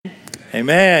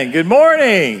Amen. Good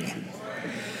morning.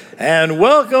 And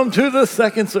welcome to the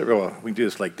second service. Well, we can do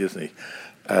this like Disney.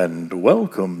 And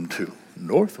welcome to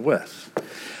Northwest.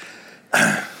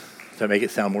 Does that make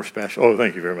it sound more special? Oh,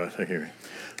 thank you very much. Thank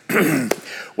you.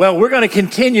 Well, we're going to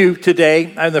continue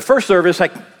today. In the first service,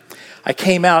 I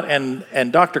came out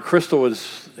and Dr. Crystal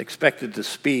was expected to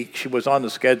speak. She was on the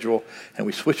schedule, and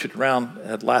we switched it around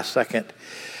at the last second.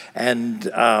 And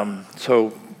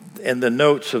so in the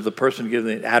notes of the person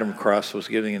giving Adam Cross was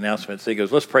giving the announcements, he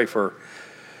goes, let's pray for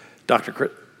Dr.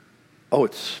 Chris. Oh,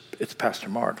 it's Pastor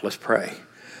Mark. Let's pray.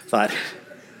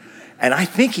 And I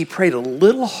think he prayed a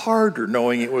little harder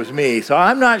knowing it was me. So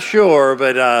I'm not sure,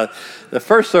 but the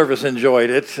first service enjoyed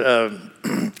it.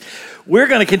 We're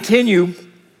going to continue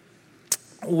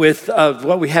with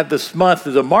what we have this month,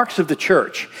 the marks of the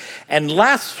church. And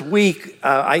last week,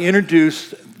 I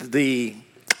introduced the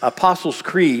Apostles'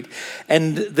 Creed.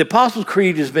 And the Apostles'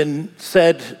 Creed has been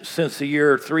said since the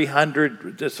year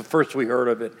 300. That's the first we heard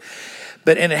of it.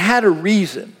 And it had a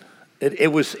reason.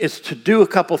 It's to do a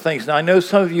couple things. Now, I know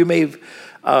some of you may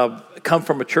have come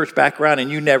from a church background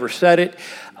and you never said it.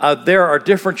 There are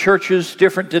different churches,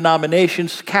 different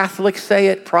denominations. Catholics say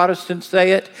it, Protestants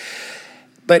say it.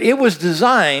 But it was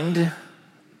designed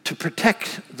to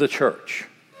protect the church.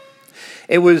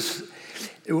 It was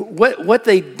what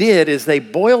they did is they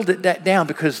boiled it down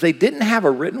because they didn't have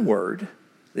a written word.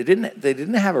 They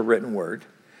didn't have a written word,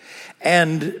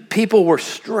 and people were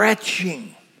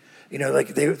stretching. You know,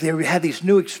 like they had these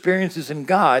new experiences in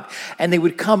God, and they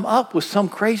would come up with some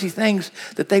crazy things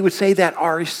that they would say that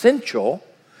are essential.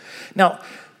 Now,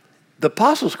 the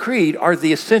Apostles' Creed are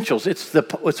the essentials.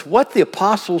 It's what the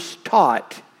apostles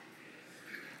taught,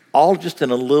 all just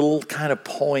in a little kind of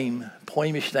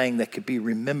poemish thing that could be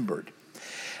remembered.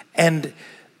 And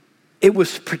it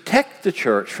was to protect the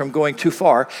church from going too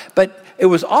far, but it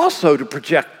was also to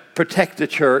protect the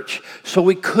church so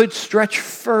we could stretch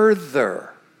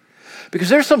further. Because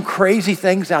there's some crazy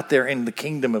things out there in the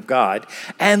kingdom of God,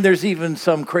 and there's even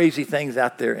some crazy things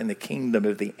out there in the kingdom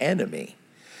of the enemy.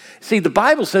 See, the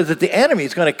Bible says that the enemy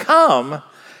is going to come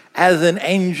as an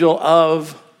angel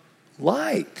of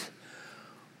light.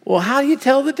 Well, how do you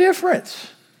tell the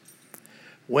difference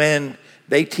when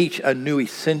they teach a new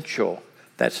essential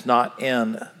that's not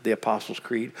in the Apostles'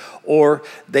 Creed, or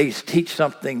they teach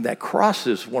something that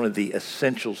crosses one of the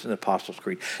essentials in the Apostles'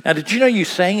 Creed? Now, did you know you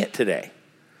sang it today?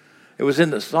 It was in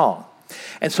the song.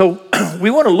 And so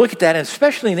we want to look at that, and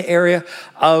especially in the area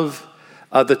of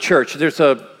the church. There's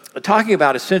talking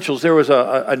about essentials. There was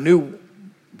a new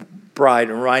bride,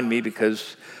 remind me,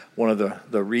 because one of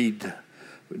the Reed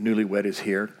newlywed is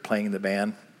here playing in the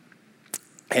band.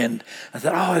 And I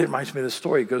thought, oh, it reminds me of the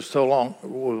story. It goes so long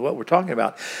with what we're talking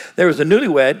about. There was a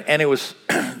newlywed, and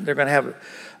they're going to have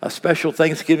a special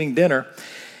Thanksgiving dinner.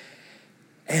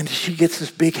 And she gets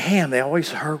this big ham.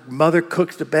 Her mother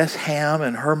cooks the best ham,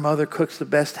 and her mother cooks the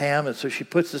best ham. And so she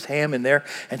puts this ham in there,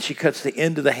 and she cuts the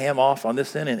end of the ham off on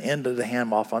this end and end of the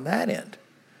ham off on that end.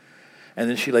 And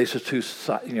then she lays the two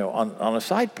on a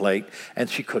side plate, and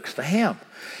she cooks the ham.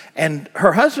 And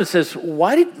her husband says,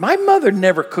 why did my mother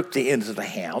never cook the ends of the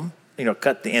ham?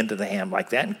 Cut the end of the ham like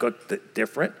that and cooked it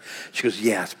different. She goes,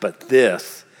 yes, but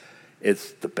this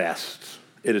is the best.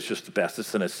 It is just the best.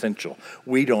 It's an essential.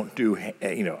 We don't do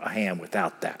a ham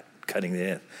without that, cutting it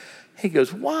in. He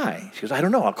goes, why? She goes, I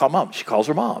don't know. I'll call Mom. She calls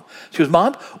her mom. She goes,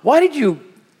 Mom, why did you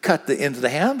cut the ends of the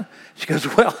ham? She goes,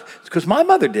 well, it's because my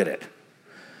mother did it.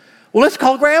 Well, let's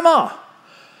call Grandma.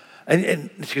 And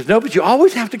she goes, no, but you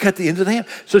always have to cut the ends of the ham.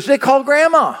 So they call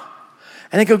Grandma.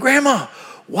 And they go, Grandma,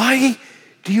 why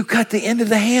do you cut the end of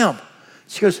the ham?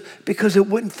 She goes, because it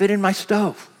wouldn't fit in my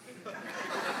stove.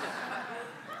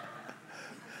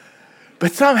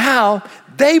 But somehow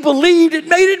they believed it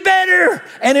made it better.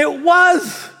 And it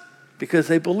was because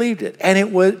they believed it. And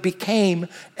it became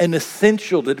an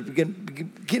essential that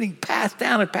began getting passed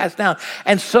down and passed down.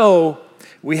 And so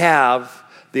we have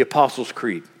the Apostles'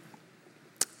 Creed.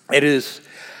 It is,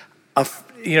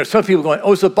 some people going,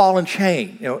 oh, it's a ball and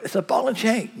chain. It's a ball and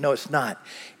chain. No, it's not.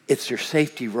 It's your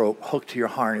safety rope hooked to your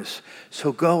harness.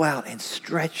 So go out and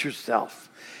stretch yourself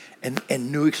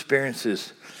and new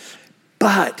experiences.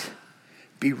 But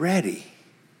be ready.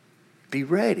 Be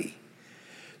ready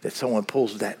that someone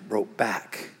pulls that rope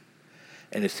back,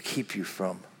 and it's to keep you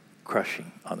from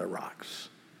crushing on the rocks.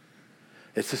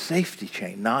 It's a safety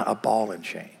chain, not a ball and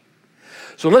chain.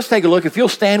 So let's take a look. If you'll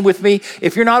stand with me.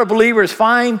 If you're not a believer, it's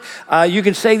fine. You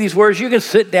can say these words. You can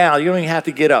sit down. You don't even have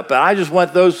to get up. But I just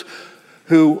want those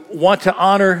who want to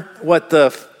honor what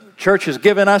the church has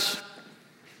given us.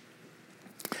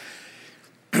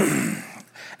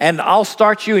 And I'll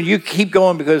start you and you keep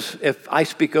going, because if I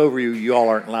speak over you, you all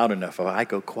aren't loud enough. If I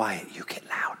go quiet, you get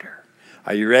louder.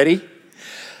 Are you ready?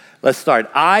 Let's start.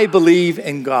 I believe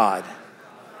in God.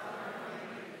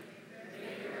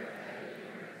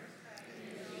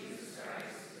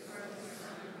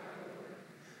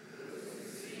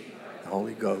 The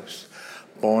Holy Ghost,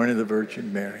 born of the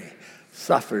Virgin Mary,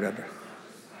 suffered under.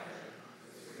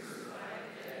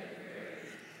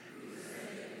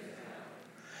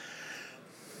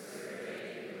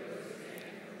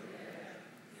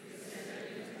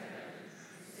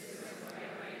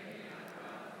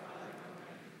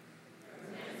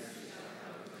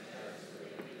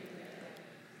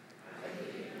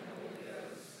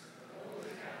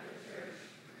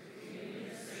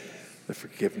 The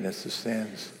forgiveness of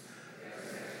sins.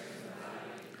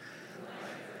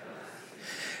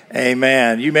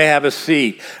 Amen. You may have a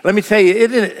seat. Let me tell you,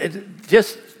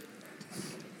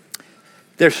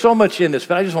 there's so much in this,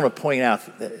 but I just want to point out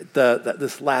that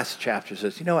this last chapter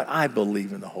says, you know what? I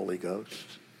believe in the Holy Ghost.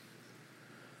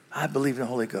 I believe in the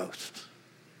Holy Ghost.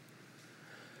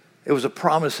 It was a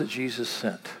promise that Jesus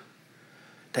sent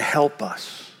to help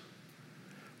us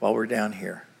while we're down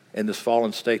here in this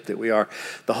fallen state that we are.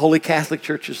 The Holy Catholic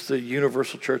Church is the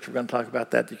universal church. We're going to talk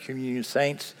about that. The Communion of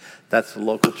Saints, that's the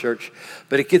local church.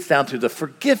 But it gets down to the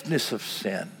forgiveness of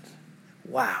sin.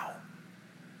 Wow.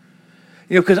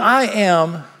 You know, because I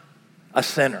am a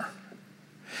sinner.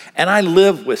 And I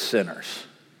live with sinners.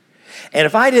 And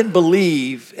if I didn't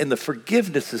believe in the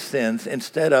forgiveness of sins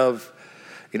instead of,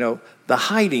 the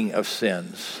hiding of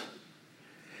sins,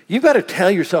 you've got to tell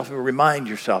yourself and remind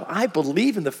yourself, I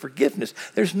believe in the forgiveness.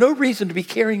 There's no reason to be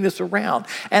carrying this around.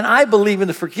 And I believe in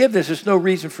the forgiveness. There's no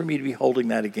reason for me to be holding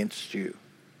that against you.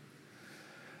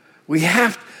 We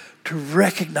have to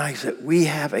recognize that we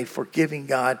have a forgiving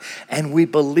God, and we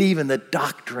believe in the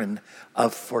doctrine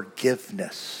of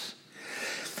forgiveness.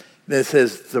 Then it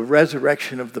says the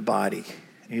resurrection of the body.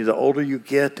 The older you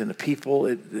get, and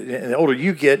the older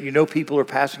you get, people are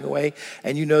passing away,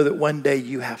 and you know that one day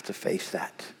you have to face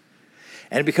that.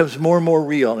 And it becomes more and more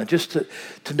real. And just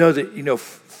to know that,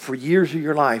 for years of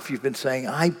your life, you've been saying,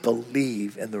 I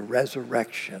believe in the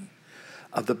resurrection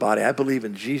of the body. I believe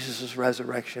in Jesus'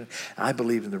 resurrection. I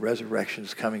believe in the resurrection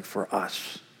that's coming for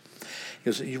us.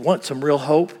 Because you want some real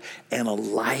hope and a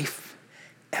life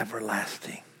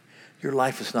everlasting. Your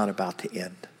life is not about to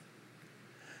end.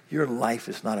 Your life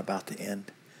is not about to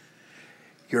end.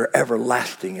 Your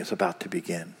everlasting is about to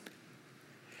begin.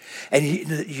 And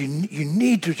you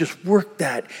need to just work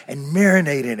that and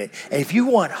marinate in it. And if you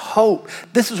want hope,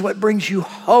 this is what brings you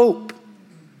hope.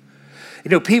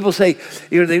 People say,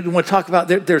 they want to talk about,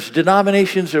 there's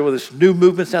denominations or there's new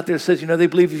movements out there that says, they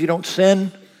believe if you don't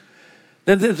sin,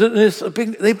 then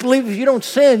they believe if you don't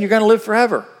sin, you're going to live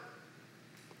forever.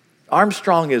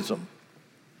 Armstrongism.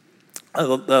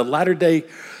 The Latter-day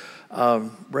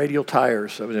radial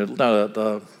tires,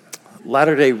 the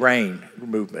Latter-day Rain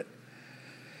movement.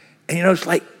 And it's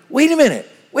like, wait a minute.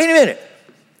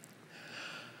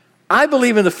 I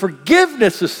believe in the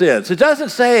forgiveness of sins. It doesn't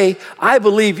say, I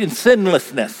believe in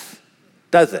sinlessness,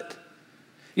 does it?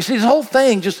 You see, this whole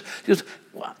thing just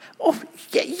oh,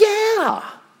 yeah.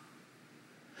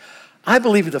 I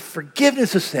believe in the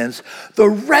forgiveness of sins, the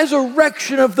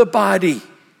resurrection of the body.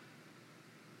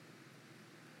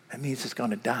 That means it's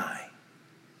going to die.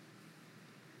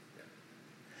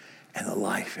 And the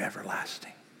life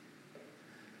everlasting.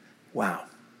 Wow.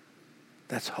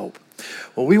 That's hope.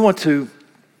 Well, we want to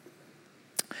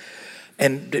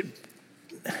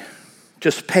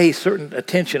just pay certain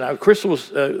attention. Crystal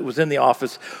was in the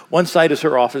office. One side is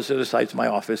her office, the other side's my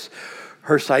office.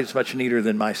 Her side's much neater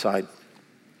than my side.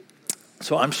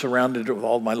 So I'm surrounded with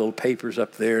all my little papers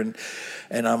up there, and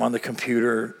I'm on the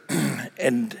computer.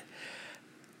 And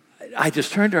I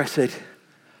just turned to her, I said,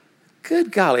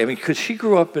 good golly. Because she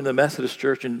grew up in the Methodist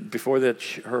church, and before that,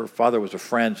 her father was a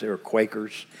Friends. They were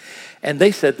Quakers. And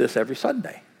they said this every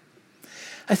Sunday.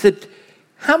 I said,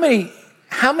 how many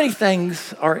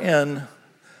things are in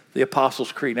the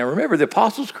Apostles' Creed? Now remember, the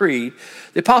Apostles' Creed,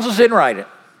 the Apostles didn't write it.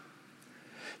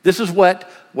 This is what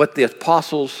the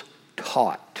Apostles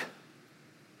taught.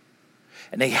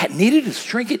 And they needed to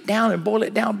shrink it down and boil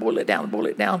it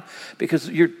down,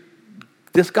 because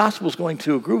this gospel is going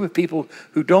to a group of people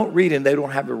who don't read and they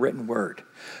don't have a written word.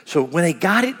 So when they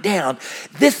got it down,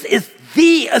 this is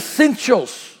the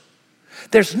essentials.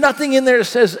 There's nothing in there that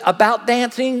says about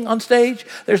dancing on stage.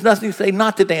 There's nothing to say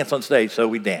not to dance on stage, so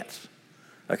we dance.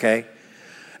 Okay?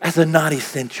 That's a not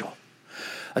essential.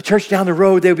 A church down the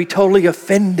road, they would be totally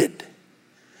offended.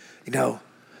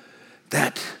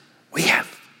 That we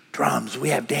have drums, we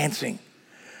have dancing.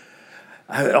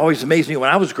 It always amazed me when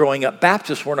I was growing up,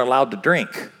 Baptists weren't allowed to drink.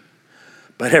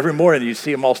 But every morning you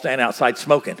see them all stand outside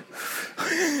smoking.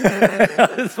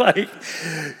 It's like,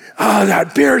 oh,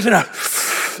 that beer's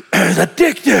it's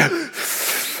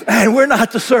addictive. And we're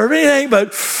not to serve anything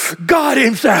but God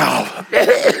himself.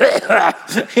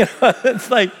 It's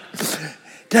like,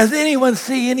 does anyone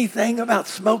see anything about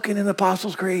smoking in the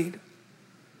Apostles' Creed?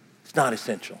 It's not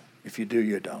essential. If you do,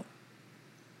 you don't.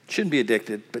 Shouldn't be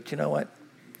addicted, but you know what?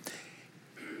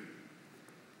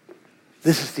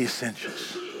 This is the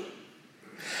essentials.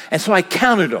 And so I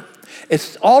counted them.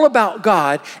 It's all about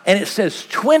God, and it says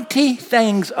 20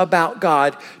 things about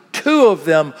God. 2 of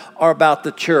them are about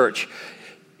the church.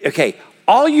 Okay,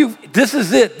 this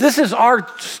is it. This is our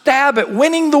stab at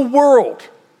winning the world.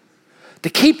 To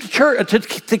keep the church,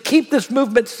 to keep this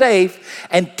movement safe,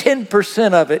 and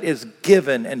 10% of it is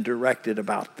given and directed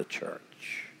about the church.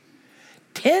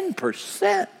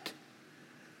 10%.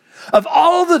 Of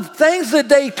all the things that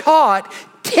they taught,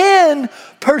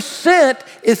 10%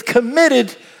 is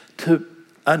committed to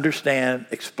understand,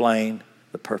 explain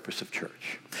the purpose of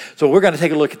church. So we're going to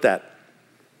take a look at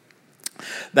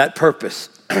that purpose.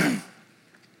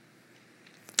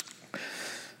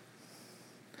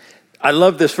 I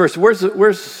love this verse. Where's the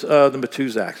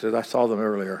Metuzaks? I saw them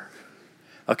earlier.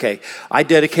 Okay, I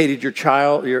dedicated your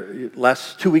child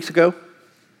last 2 weeks ago,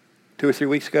 2 or 3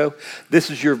 weeks ago.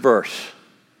 This is your verse,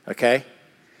 okay?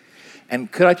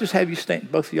 And could I just have you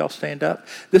both of y'all stand up?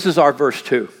 This is our verse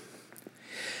 2.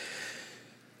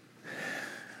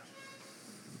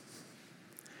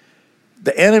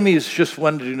 The enemy is just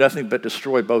wanting to do nothing but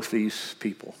destroy both these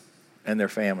people and their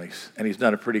families, and he's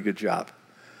done a pretty good job.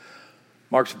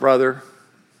 Mark's brother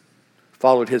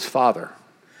followed his father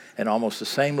in almost the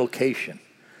same location.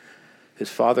 His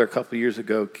father, a couple of years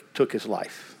ago, took his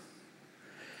life.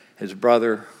 His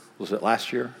brother, was it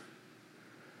last year?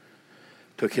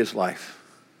 Took his life.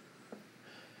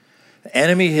 The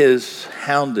enemy has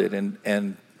hounded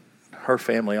and her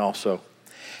family also.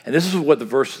 And this is what the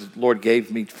verse the Lord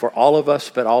gave me for all of us,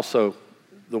 but also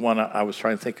the one I was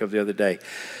trying to think of the other day.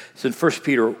 It's in 1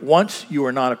 Peter. Once you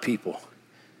were not a people,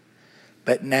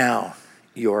 but now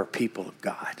you are a people of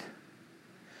God.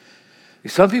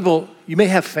 Some people, you may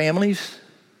have families.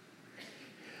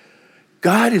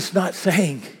 God is not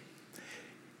saying,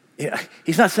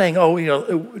 he's not saying,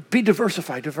 be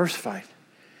diversified.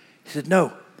 He said,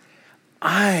 no,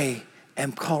 I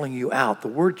am calling you out. The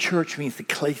word church means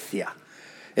ecclesia.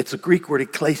 It's a Greek word,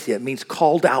 ecclesia. It means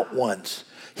called out ones.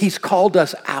 He's called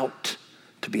us out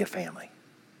to be a family.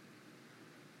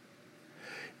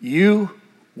 You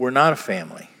were not a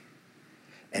family,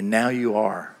 and now you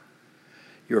are.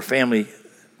 You're a family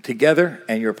together,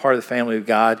 and you're a part of the family of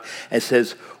God. It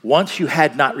says, once you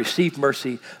had not received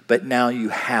mercy, but now you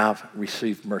have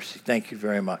received mercy. Thank you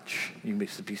very much. You may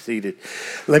be seated.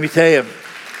 Let me tell you.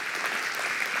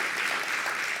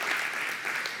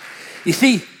 You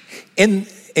see, in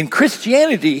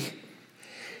Christianity,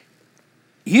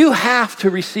 you have to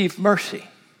receive mercy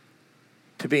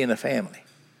to be in the family.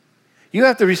 You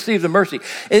have to receive the mercy.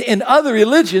 In other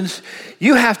religions,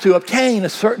 you have to obtain a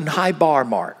certain high bar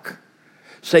mark.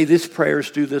 Say this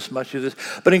prayers, do this much of this.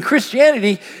 But in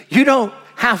Christianity, you don't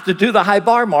have to do the high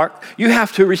bar mark. You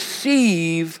have to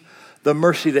receive the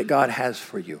mercy that God has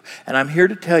for you. And I'm here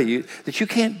to tell you that you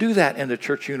can't do that in the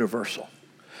church universal.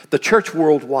 The church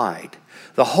worldwide.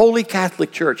 The Holy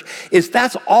Catholic Church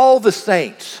that's all the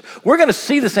saints. We're going to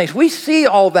see the saints. We see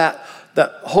all that,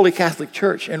 the Holy Catholic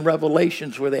Church in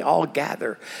Revelations where they all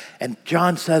gather. And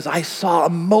John says, I saw a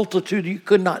multitude you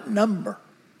could not number.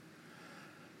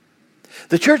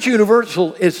 The church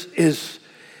universal is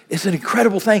an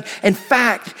incredible thing. In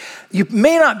fact, you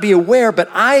may not be aware, but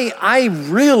I'm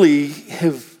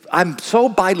so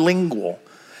bilingual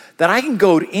that I can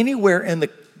go to anywhere in the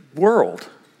world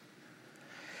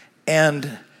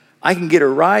and I can get a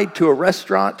ride to a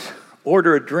restaurant,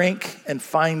 order a drink, and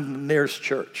find the nearest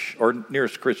church or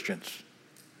nearest Christians.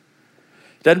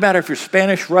 Doesn't matter if you're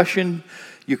Spanish, Russian,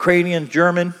 Ukrainian,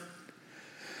 German,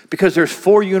 because there's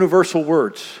 4 universal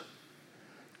words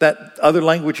that other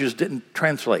languages didn't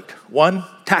translate. 1,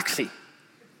 taxi.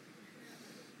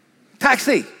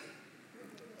 Taxi.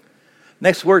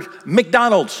 Next word,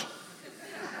 McDonald's.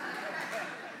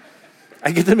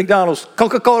 I get to McDonald's.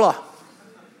 Coca-Cola.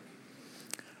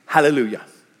 Hallelujah.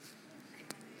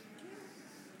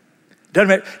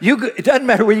 It doesn't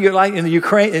matter where you get, like in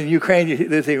Ukraine,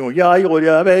 they say,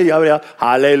 hallelujah.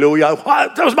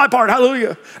 That was my part,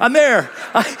 hallelujah. I'm there.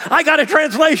 I got a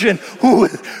translation.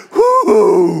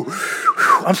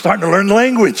 I'm starting to learn the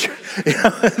language.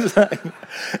 It's like,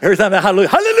 every time I hallelujah,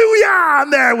 hallelujah,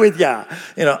 I'm there with you.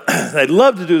 They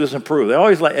love to do this in Peru. They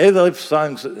always like, they have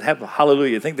songs that have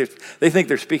hallelujah. They think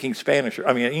they're speaking Spanish,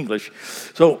 English.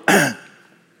 So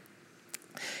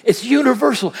it's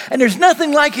universal. And there's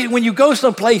nothing like it when you go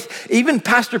someplace. Even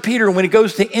Pastor Peter, when he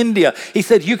goes to India, he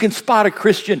said, you can spot a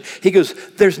Christian. He goes,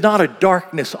 there's not a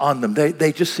darkness on them.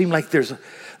 They just seem like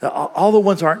all the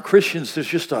ones aren't Christians. There's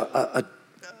just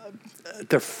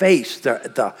their face,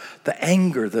 the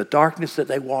anger, the darkness that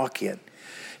they walk in.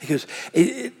 He goes,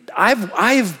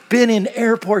 I've been in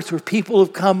airports where people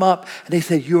have come up and they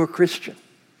say, you're a Christian.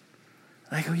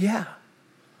 And I go, yeah.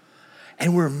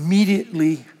 And we're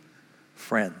immediately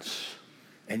friends,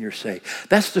 and you're saved.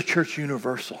 That's the church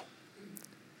universal.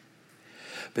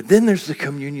 But then there's the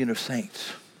communion of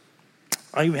saints.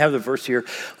 I even have the verse here.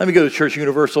 Let me go to church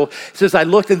universal. It says, I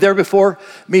looked, and there before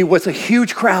me was a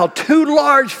huge crowd, too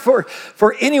large for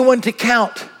anyone to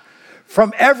count,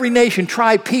 from every nation,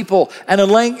 tribe, people, and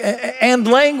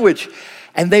language.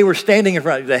 And they were standing in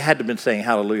front. They had to have been saying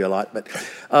hallelujah a lot, but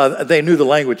they knew the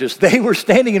languages. They were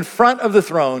standing in front of the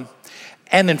throne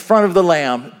and in front of the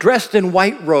Lamb, dressed in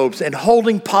white robes and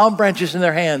holding palm branches in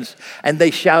their hands. And they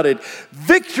shouted,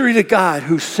 victory to God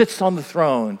who sits on the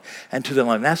throne and to the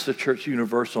Lamb. That's the church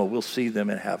universal. We'll see them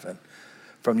in heaven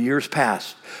from years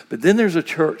past. But then there's a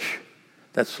church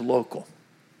that's local.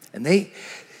 And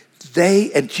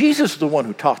and Jesus is the one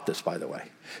who taught this, by the way.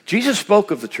 Jesus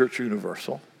spoke of the church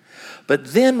universal.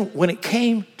 But then when it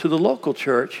came to the local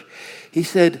church, he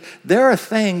said, there are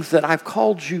things that I've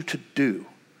called you to do.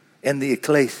 And the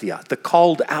ecclesia, the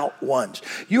called out ones.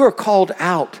 You are called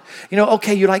out.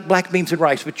 Okay, you like black beans and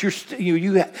rice, but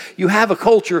you have a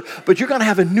culture, but you're going to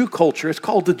have a new culture. It's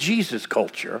called the Jesus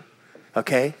culture,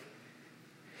 okay?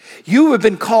 You have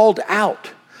been called out.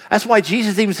 That's why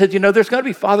Jesus even said, there's going to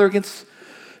be father against,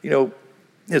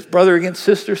 his brother against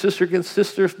sister, sister against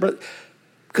sister, brother.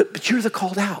 But you're the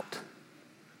called out.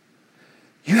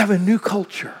 You have a new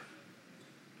culture.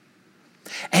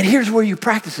 And here's where you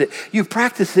practice it. You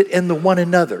practice it in the one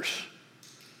another's.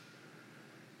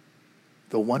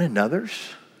 The one another's?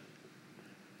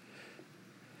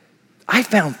 I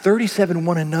found 37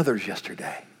 one another's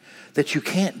yesterday that you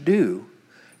can't do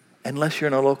unless you're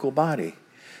in a local body.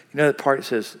 You know that part that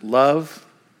says love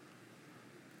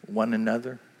one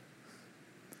another,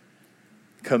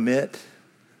 commit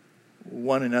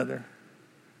one another.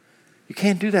 You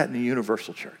can't do that in the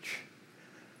universal church.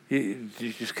 You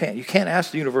just can't. You can't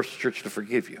ask the universal church to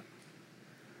forgive you.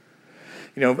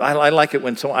 I like it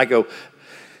when I go,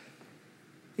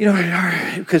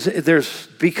 because there's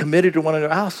be committed to one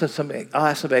another. I'll ask somebody.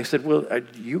 I said, well, are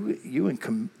you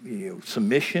in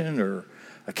submission or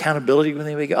accountability with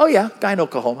anybody? Oh yeah, guy in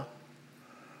Oklahoma.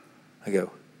 I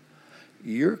go,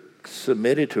 you're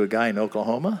submitted to a guy in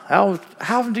Oklahoma? How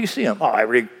often do you see him?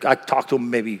 Oh, I talk to him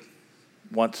maybe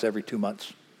once every 2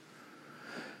 months.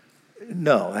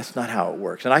 No, that's not how it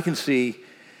works. And I can see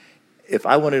if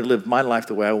I wanted to live my life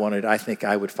the way I wanted, I think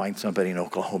I would find somebody in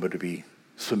Oklahoma to be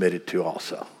submitted to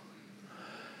also.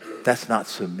 That's not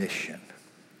submission.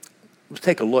 Let's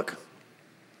take a look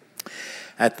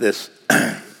at this.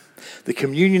 The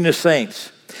communion of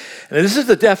saints. And this is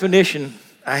the definition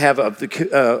I have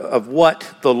of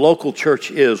what the local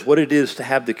church is, what it is to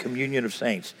have the communion of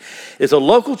saints. It's a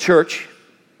local church.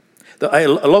 A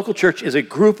local church is a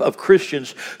group of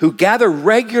Christians who gather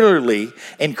regularly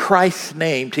in Christ's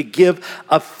name to give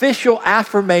official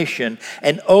affirmation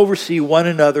and oversee one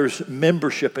another's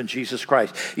membership in Jesus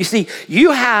Christ. You see,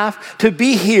 you have to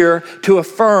be here to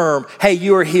affirm, hey,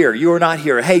 you are here, you are not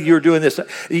here, hey, you're doing this.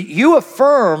 You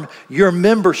affirm your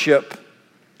membership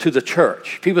to the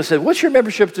church. People say, what's your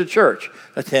membership to the church?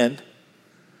 Attend,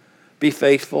 be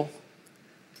faithful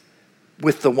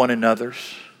with the one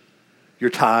another's. Your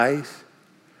tithe.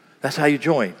 That's how you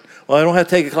join. Well, I don't have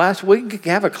to take a class. We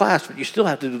can have a class, but you still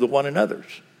have to do the one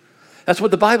another's. That's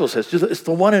what the Bible says. It's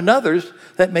the one another's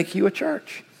that make you a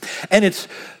church. And it's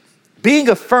being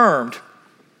affirmed.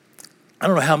 I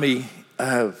don't know how many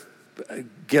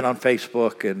get on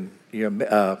Facebook and,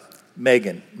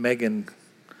 Megan,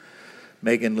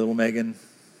 little Megan.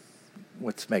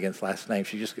 What's Megan's last name?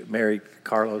 She just got married,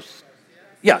 Carlos.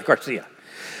 Yeah, Garcia.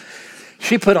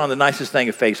 She put on the nicest thing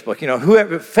at Facebook.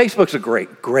 Facebook's a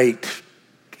great,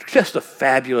 just a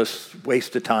fabulous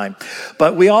waste of time.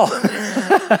 But we all,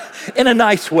 in a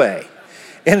nice way.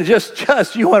 And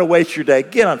just you want to waste your day,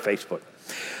 get on Facebook.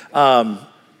 And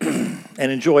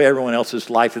enjoy everyone else's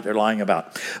life that they're lying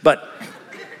about. But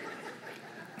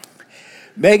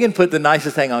Megan put the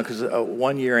nicest thing on because a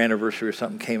 1-year anniversary or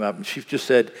something came up. And she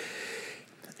said,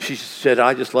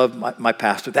 I just love my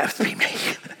pastor. That would be me.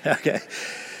 Okay.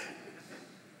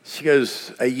 She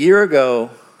goes, a year ago,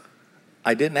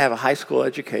 I didn't have a high school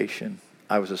education.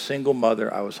 I was a single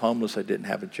mother. I was homeless. I didn't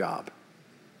have a job.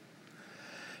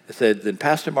 I said, then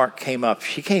Pastor Mark came up.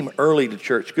 She came early to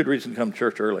church. Good reason to come to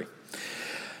church early.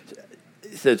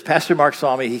 He says, Pastor Mark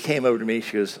saw me. He came over to me.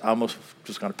 She goes, I almost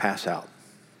was going to pass out.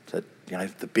 I said,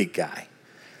 the big guy.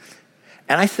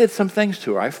 And I said some things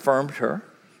to her. I affirmed her.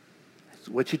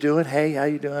 What you doing? Hey, how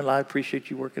you doing? I appreciate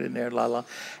you working in there, la, la.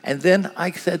 And then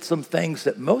I said some things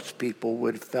that most people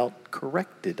would have felt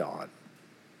corrected on.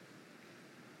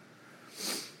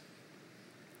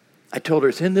 I told her,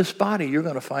 it's in this body, you're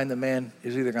going to find the man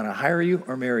is either going to hire you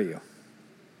or marry you.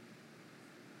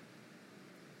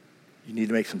 You need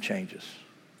to make some changes.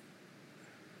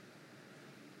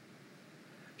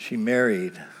 She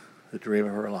married the dream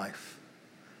of her life.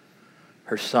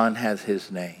 Her son has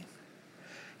his name,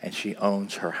 and she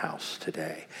owns her house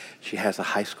today. She has a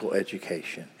high school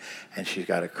education, and she's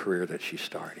got a career that she's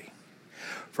starting.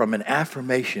 From an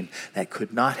affirmation that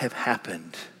could not have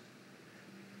happened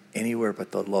anywhere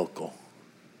but the local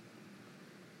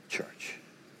church.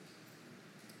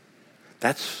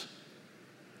 That's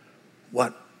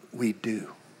what we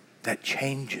do. That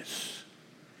changes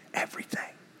everything.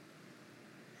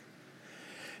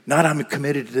 Not I'm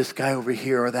committed to this guy over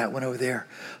here or that one over there,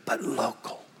 but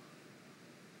local.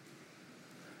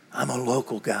 I'm a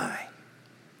local guy.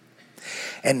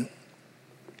 And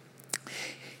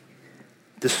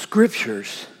the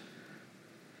scriptures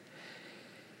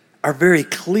are very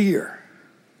clear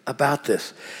about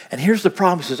this. And here's the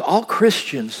problem, is all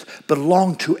Christians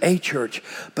belong to a church,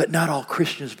 but not all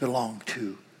Christians belong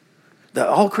to.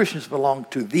 All Christians belong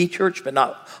to the church, but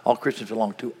not all Christians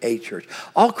belong to a church.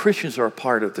 All Christians are a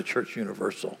part of the church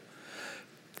universal.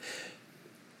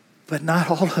 But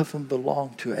not all of them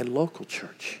belong to a local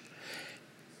church.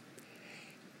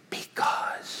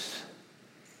 Because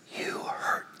you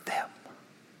hurt them.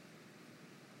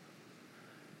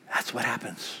 That's what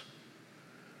happens.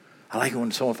 I like it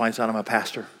when someone finds out I'm a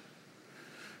pastor.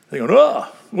 They go, I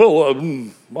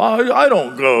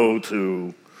don't go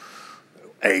to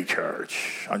a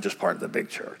church. I'm just part of the big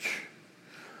church.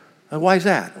 And why is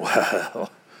that?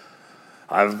 Well,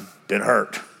 I've been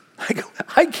hurt. I go,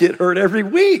 I get hurt every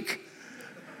week.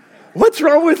 What's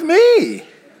wrong with me?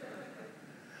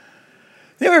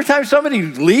 Every time somebody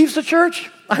leaves the church,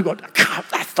 I go, God,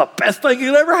 that's the best thing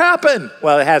that ever happened.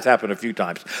 Well, it has happened a few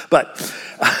times, but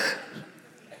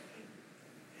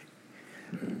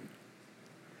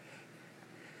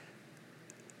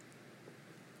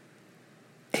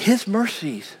His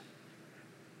mercies,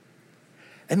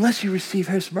 unless you receive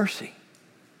His mercy,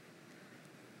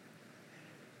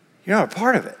 you're not a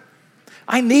part of it.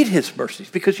 I need His mercies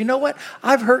because you know what?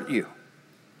 I've hurt you.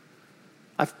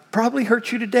 I've probably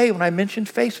hurt you today when I mentioned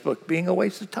Facebook being a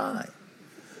waste of time.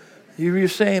 You're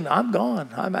saying, I'm gone.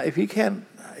 If you can't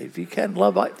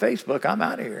love Facebook, I'm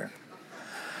out of here.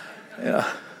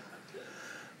 Yeah.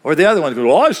 Or the other ones go,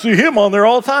 well, I see him on there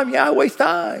all the time. Yeah, I waste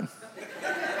time.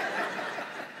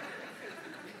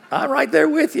 I'm right there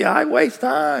with you. I waste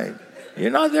time. You're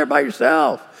not there by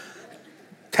yourself.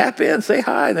 Tap in, say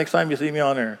hi next time you see me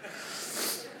on there.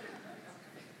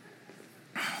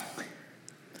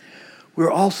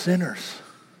 We're all sinners,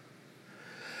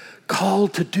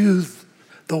 called to do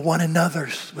the one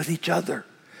another's with each other.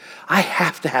 I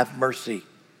have to have mercy.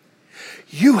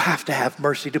 You have to have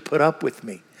mercy to put up with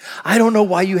me. I don't know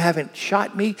why you haven't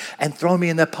shot me and thrown me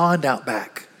in the pond out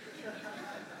back.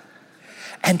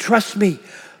 And trust me,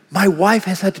 my wife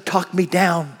has had to talk me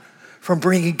down from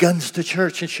bringing guns to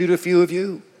church and shoot a few of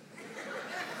you.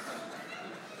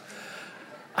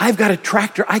 I've got a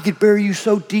tractor. I could bury you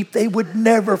so deep they would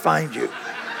never find you.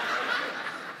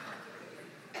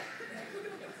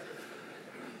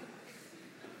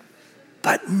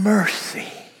 But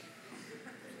mercy.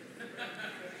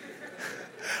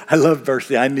 I love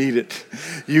mercy. I need it.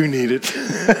 You need it.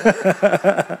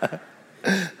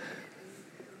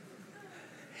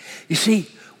 You see,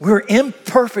 we're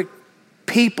imperfect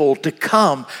people to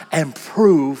come and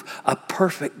prove a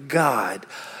perfect God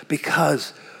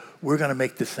because we're going to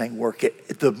make this thing work.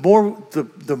 The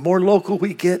more local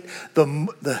we get,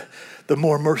 the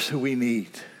more mercy we need.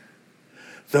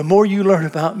 The more you learn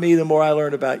about me, the more I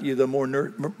learn about you, the more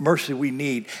mercy we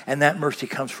need. And that mercy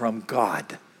comes from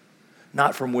God,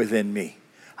 not from within me.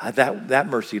 That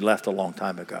mercy left a long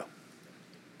time ago.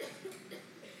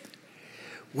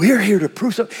 We're here to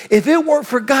prove something. If it weren't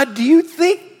for God, do you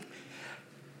think,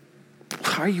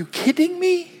 are you kidding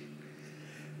me?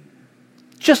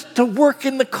 Just to work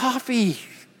in the coffee,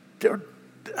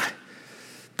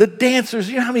 the dancers,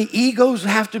 you know how many egos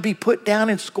have to be put down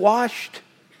and squashed?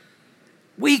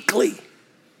 weekly.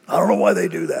 I don't know why they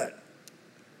do that.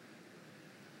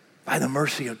 By the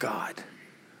mercy of God,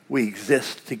 we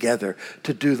exist together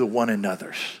to do the one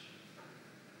another's.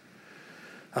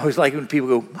 I always like when people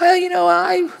go,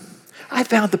 well, I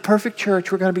found the perfect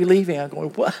church. We're going to be leaving. I'm going,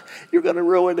 what? You're going to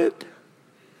ruin it.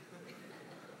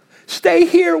 Stay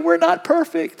here. We're not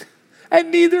perfect.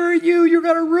 And neither are you. You're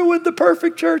going to ruin the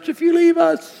perfect church if you leave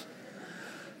us.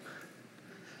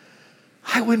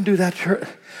 I wouldn't do that, church.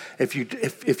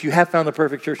 If you have found the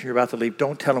perfect church and you're about to leave,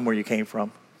 don't tell them where you came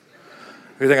from.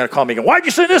 They're going to call me and go, why'd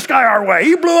you send this guy our way?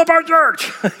 He blew up our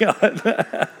church.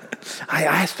 I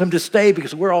asked him to stay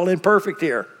because we're all imperfect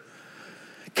here,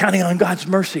 counting on God's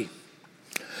mercy.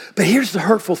 But here's the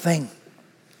hurtful thing.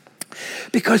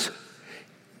 Because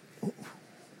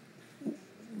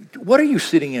what are you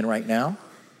sitting in right now?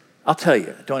 I'll tell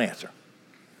you, don't answer.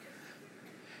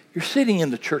 You're sitting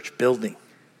in the church building.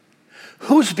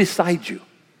 Who's beside you?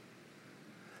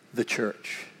 The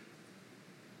church.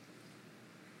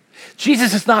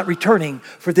 Jesus is not returning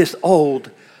for this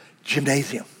old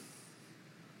gymnasium.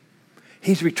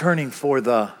 He's returning for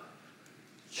the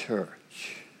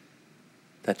church.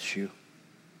 That's you.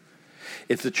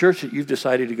 If the church that you've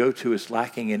decided to go to is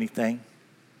lacking anything,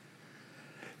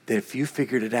 then if you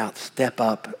figured it out, step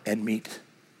up and meet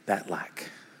that lack.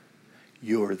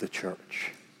 You're the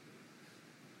church.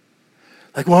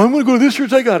 Like, well, I'm going to go to this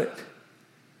church, I got it.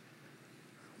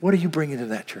 What are you bringing to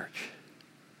that church?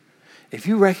 If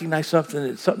you recognize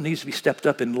something needs to be stepped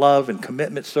up in love and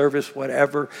commitment, service,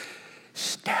 whatever,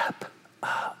 step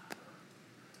up.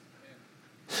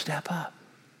 Step up.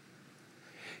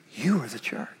 You are the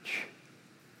church.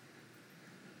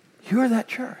 You are that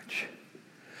church.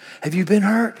 Have you been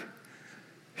hurt?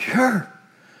 Sure.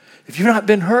 If you've not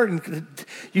been hurt and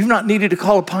you've not needed to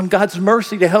call upon God's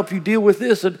mercy to help you deal with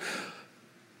this, and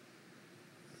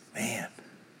man,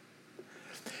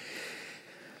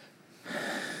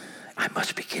 I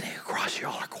must be getting across. You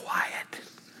all are quiet.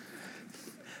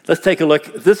 Let's take a look.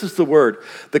 This is the word.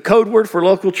 The code word for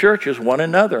local church is one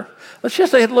another. Let's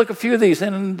just look at a few of these,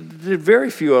 and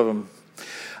very few of them.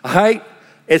 All right.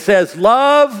 It says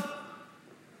love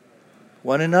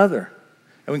one another.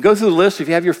 And we can go through the list. If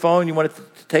you have your phone, you want to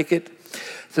take it. It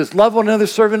says love one another,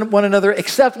 serve one another,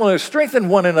 accept one another, strengthen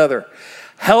one another,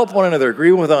 help one another,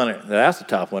 agree with one another. That's the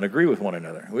top one, agree with one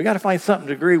another. We got to find something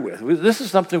to agree with. This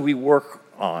is something we work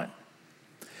on.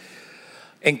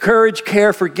 Encourage,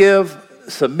 care, forgive,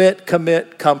 submit,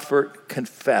 commit, comfort,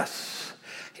 confess.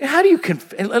 How do you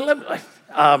confess?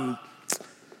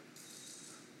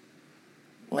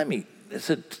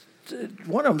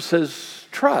 One of them says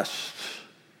trust.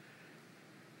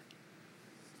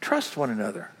 Trust one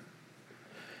another.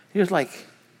 He was like,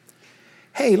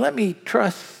 hey, let me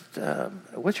trust,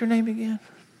 what's your name again?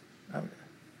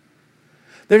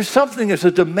 There's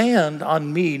a demand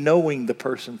on me knowing the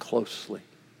person closely.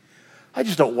 I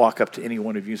just don't walk up to any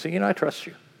one of you and say, I trust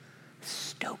you.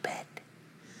 Stupid.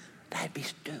 That'd be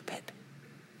stupid.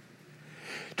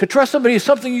 To trust somebody is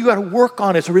something you got to work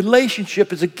on. It's a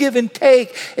relationship. It's a give and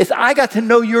take. It's I got to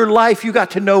know your life. You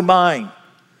got to know mine.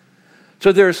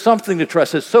 So there's something to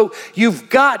trust. So you've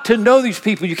got to know these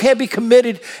people. You can't be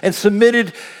committed and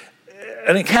submitted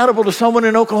and accountable to someone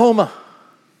in Oklahoma.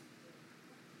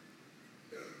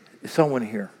 There's someone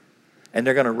here. And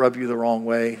they're going to rub you the wrong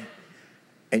way.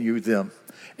 And you them.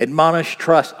 Admonish,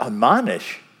 trust.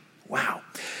 Admonish? Wow.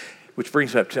 Which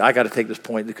brings up to, I got to take this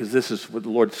point because this is what the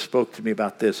Lord spoke to me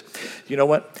about this. You know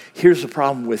what? Here's the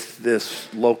problem with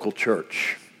this local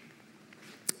church.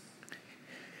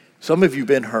 Some of you have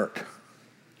been hurt.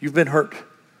 You've been hurt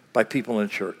by people in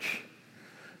church.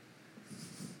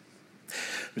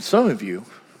 And some of you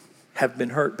have been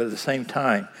hurt, but at the same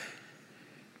time,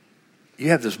 you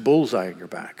have this bullseye in your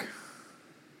back.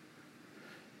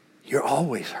 You're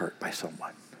always hurt by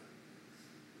someone.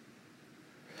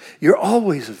 You're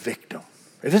always a victim.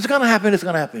 If it's going to happen, it's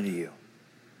going to happen to you.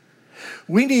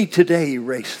 We need today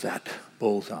erase that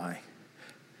bullseye.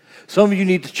 Some of you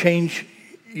need to change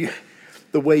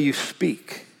the way you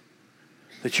speak.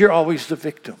 That you're always the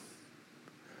victim.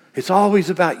 It's always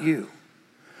about you.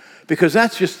 Because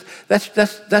that's just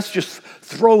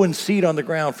throwing seed on the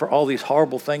ground for all these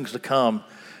horrible things to come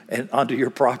and onto your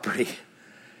property.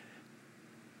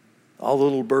 All the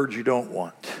little birds you don't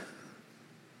want.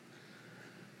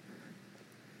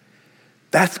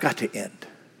 That's got to end.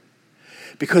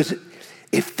 Because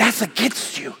if that's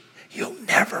against you, you'll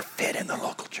never fit in the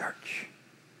local church.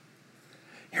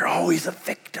 You're always a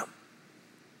victim.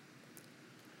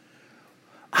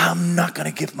 I'm not going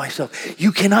to give myself.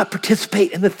 You cannot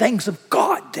participate in the things of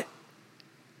God,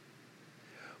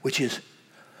 which is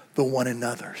the one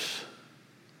another's.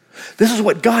 This is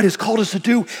what God has called us to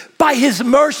do by his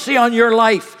mercy on your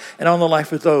life and on the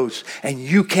life of those. And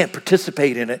you can't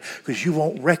participate in it because you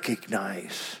won't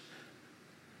recognize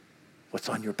what's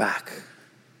on your back,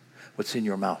 what's in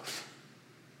your mouth.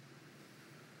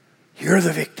 You're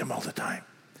the victim all the time.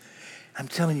 I'm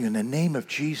telling you, in the name of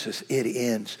Jesus, it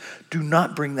ends. Do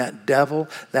not bring that devil,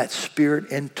 that spirit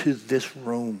into this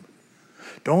room.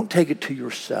 Don't take it to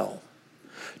your cell.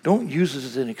 Don't use it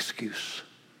as an excuse.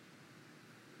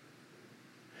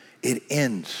 It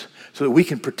ends so that we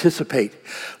can participate.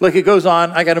 Look, it goes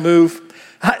on. I got to move.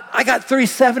 I got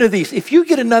 37 of these. If you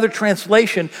get another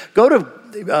translation, go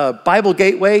to Bible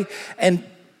Gateway and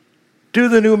do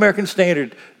the New American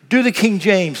Standard. Do the King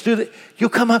James. You'll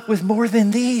come up with more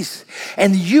than these.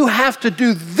 And you have to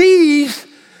do these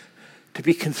to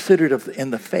be considered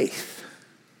in the faith.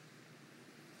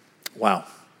 Wow.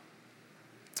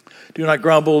 Do not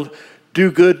grumble.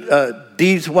 Do good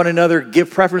deeds to one another. Give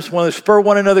preference to one another. Spur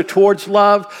one another towards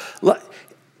love.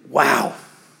 Wow.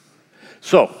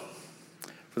 So,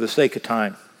 for the sake of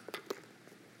time,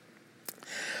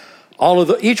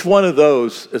 each one of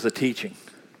those is a teaching.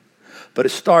 But it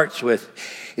starts with,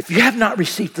 if you have not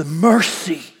received the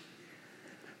mercy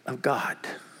of God.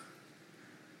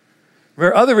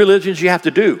 Remember, other religions you have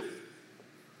to do.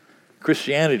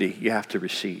 Christianity you have to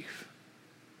receive.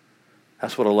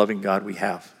 That's what a loving God we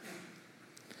have.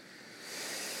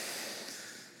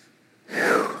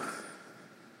 Whew.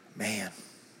 Man.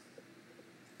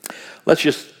 Let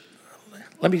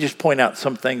me just point out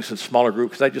some things in smaller group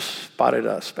because I just spotted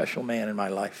a special man in my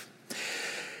life.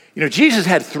 You know, Jesus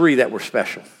had 3 that were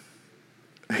special.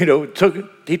 You know,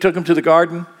 he took him to the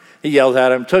garden, he yelled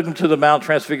at him. Took him to the Mount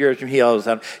Transfiguration, he yells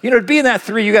at him. You know, to be in that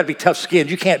 3, you got to be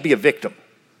tough-skinned. You can't be a victim.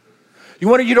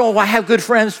 You know why I have good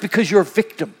friends? Because you're a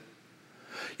victim.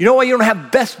 You know why you don't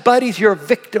have best buddies? You're a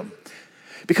victim.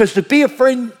 Because to be a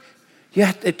friend, to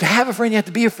have a friend, you have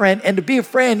to be a friend. And to be a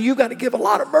friend, you got to give a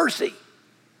lot of mercy.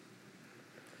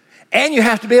 And you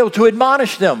have to be able to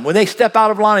admonish them when they step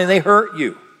out of line and they hurt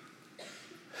you.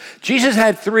 Jesus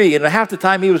had 3, and half the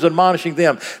time he was admonishing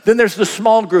them. Then there's the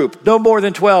small group, no more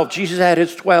than 12. Jesus had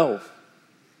his 12.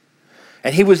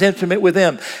 And he was intimate with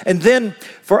them. And then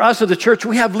for us as the church,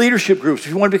 we have leadership groups.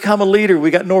 If you want to become a leader, we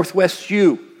got Northwest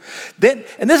U.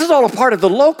 And this is all a part of the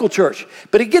local church,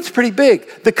 but it gets pretty big.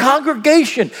 The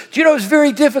congregation. Do you know it's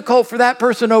very difficult for that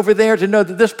person over there to know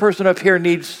that this person up here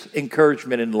needs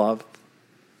encouragement and love?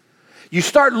 You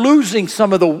start losing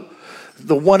some of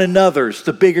the one another's,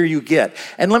 the bigger you get.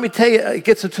 And let me tell you, it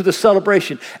gets into the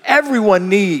celebration. Everyone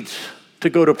needs to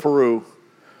go to Peru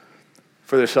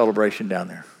for their celebration down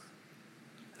there.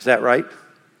 Is that right?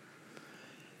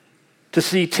 To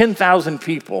see 10,000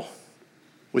 people,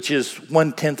 which is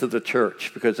 1/10 of the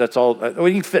church, because that's all. Well,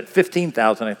 you can fit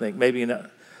 15,000, I think, maybe.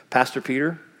 Pastor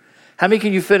Peter, how many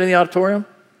can you fit in the auditorium?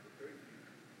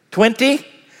 20?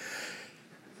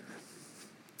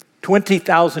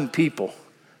 20,000 people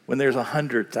when there's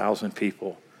 100,000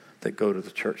 people that go to the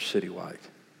church citywide.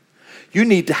 You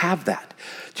need to have that.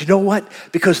 Do you know what?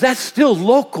 Because that's still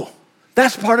local.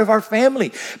 That's part of our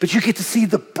family. But you get to see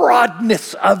the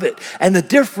broadness of it and the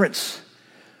difference,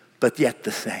 but yet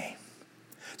the same.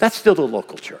 That's still the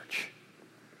local church.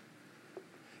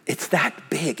 It's that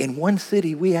big. In one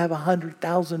city, we have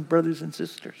 100,000 brothers and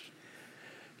sisters.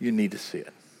 You need to see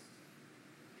it.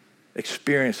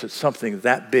 Experience it, something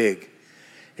that big,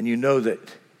 and you know that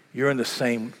you're in the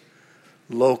same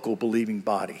local believing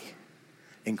body.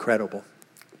 Incredible.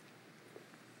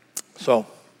 So,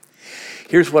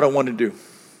 here's what I want to do.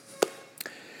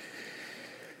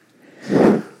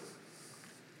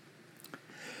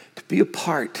 To be a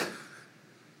part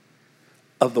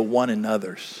of the one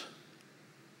another's.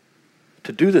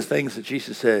 To do the things that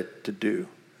Jesus said to do,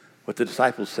 what the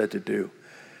disciples said to do.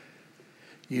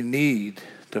 You need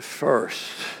to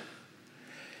first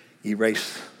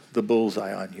erase the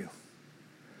bullseye on you.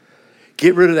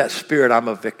 Get rid of that spirit, I'm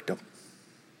a victim.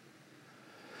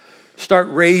 Start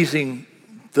raising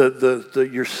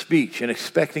your speech and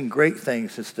expecting great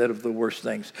things instead of the worst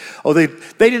things. Oh, they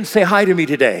didn't say hi to me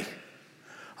today.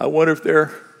 I wonder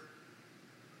if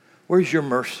where's your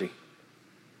mercy?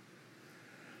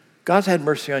 God's had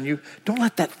mercy on you. Don't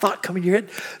let that thought come in your head.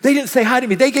 They didn't say hi to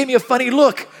me. They gave me a funny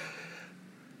look.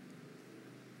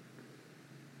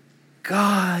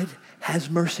 God has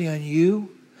mercy on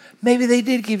you. Maybe they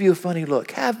did give you a funny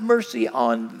look. Have mercy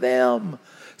on them.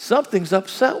 Something's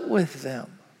upset with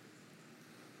them.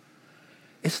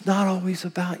 It's not always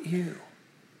about you.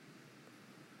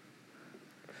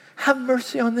 Have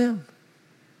mercy on them.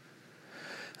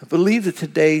 I believe that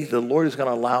today the Lord is going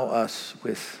to allow us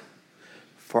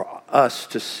for us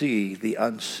to see the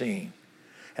unseen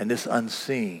And this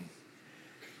unseen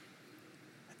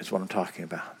is what I'm talking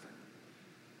about.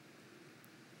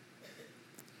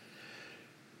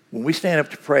 When we stand up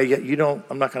to pray,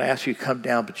 I'm not going to ask you to come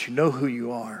down, but you know who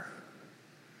you are.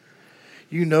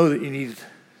 You know that you need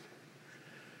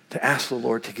to ask the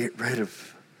Lord to get rid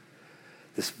of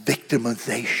this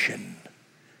victimization.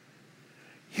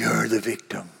 You're the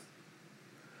victim.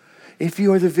 If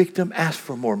you are the victim, ask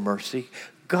for more mercy.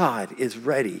 God is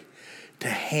ready to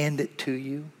hand it to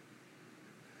you.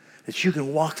 That you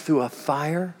can walk through a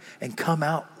fire and come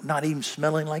out not even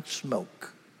smelling like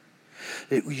smoke.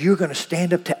 That you're going to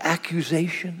stand up to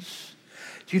accusations.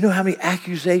 Do you know how many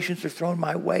accusations are thrown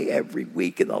my way every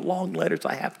week in the long letters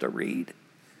I have to read?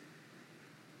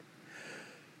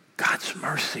 God's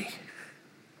mercy.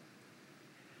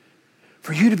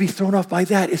 For you to be thrown off by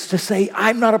that is to say,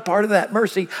 I'm not a part of that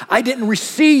mercy. I didn't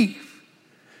receive.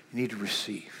 You need to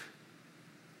receive.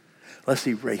 Let's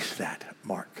erase that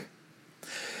mark.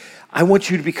 I want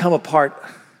you to become a part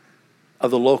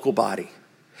of the local body.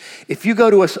 If you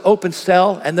go to an open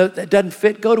cell and that doesn't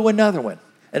fit, go to another one.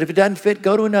 And if it doesn't fit,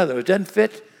 go to another. If it doesn't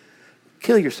fit,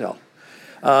 kill yourself.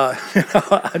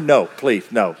 No,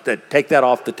 please, no. Take that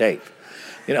off the tape.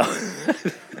 You know.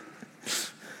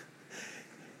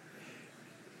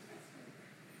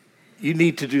 You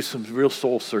need to do some real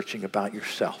soul searching about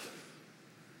yourself.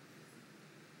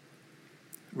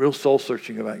 Real soul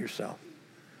searching about yourself.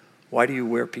 Why do you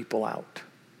wear people out?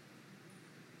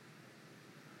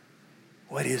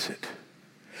 What is it?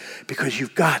 Because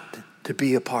you've got to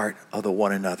be a part of the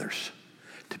one another's,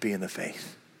 to be in the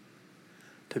faith.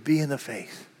 To be in the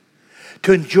faith.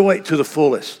 To enjoy it to the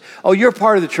fullest. Oh, you're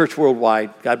part of the church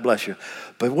worldwide. God bless you.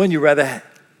 But wouldn't you rather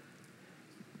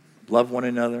love one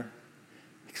another,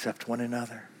 accept one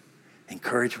another,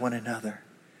 encourage one another?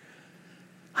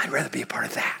 I'd rather be a part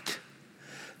of that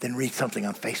than read something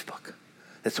on Facebook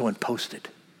that someone posted.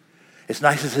 As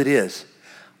nice as it is,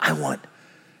 I want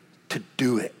to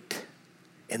do it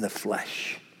in the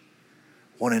flesh,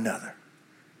 one another.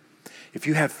 If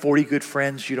you have 40 good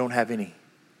friends, you don't have any.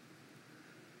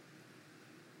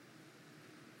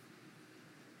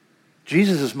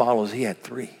 Jesus' model is he had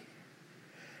 3,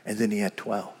 and then he had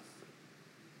 12.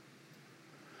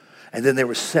 And then there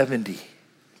were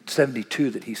 72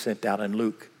 that he sent out in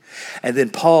Luke. And then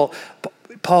Paul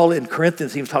in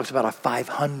Corinthians even talks about a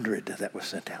 500 that was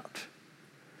sent out.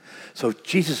 So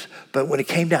Jesus, but when it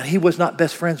came down, he was not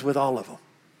best friends with all of them.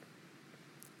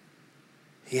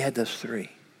 He had those 3.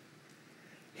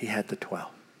 He had the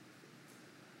 12.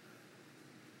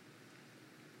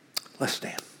 Let's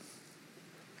stand.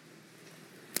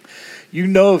 You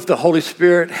know if the Holy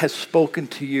Spirit has spoken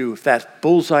to you, if that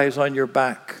bullseye is on your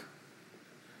back,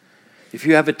 if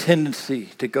you have a tendency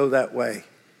to go that way,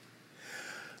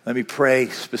 let me pray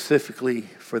specifically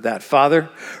for that. Father,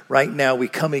 right now we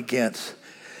come against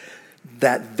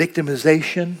that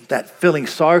victimization, that feeling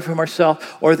sorry for ourselves,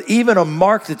 or even a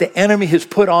mark that the enemy has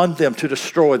put on them to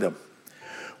destroy them.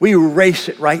 We erase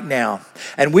it right now,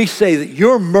 and we say that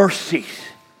your mercies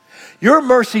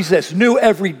that's new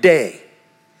every day,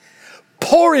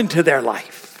 pour into their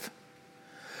life.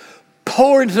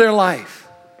 Pour into their life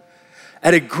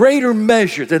at a greater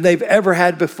measure than they've ever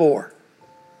had before.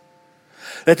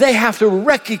 That they have to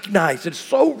recognize it's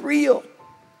so real,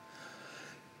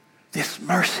 this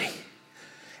mercy,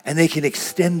 and they can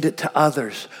extend it to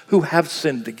others who have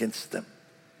sinned against them.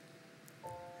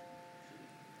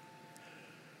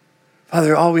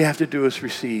 Father, all we have to do is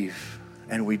receive,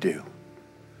 and we do.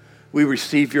 We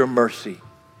receive your mercy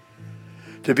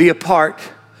to be a part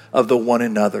of the one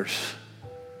another's.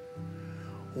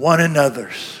 One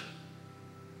another's.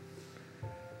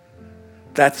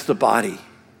 That's the body,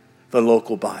 the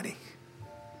local body.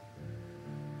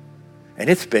 And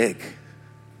it's big.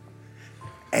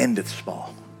 And it's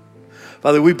small.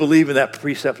 Father, we believe in that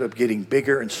precept of getting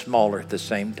bigger and smaller at the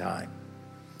same time.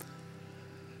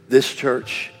 This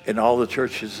church and all the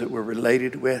churches that we're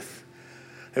related with,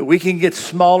 that we can get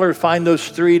smaller, find those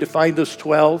 3, to find those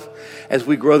 12, as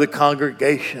we grow the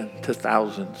congregation to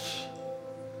thousands.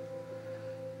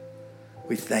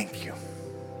 We thank you.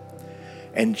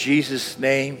 In Jesus'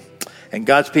 name, and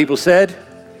God's people said,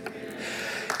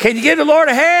 can you give the Lord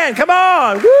a hand? Come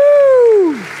on. Woo!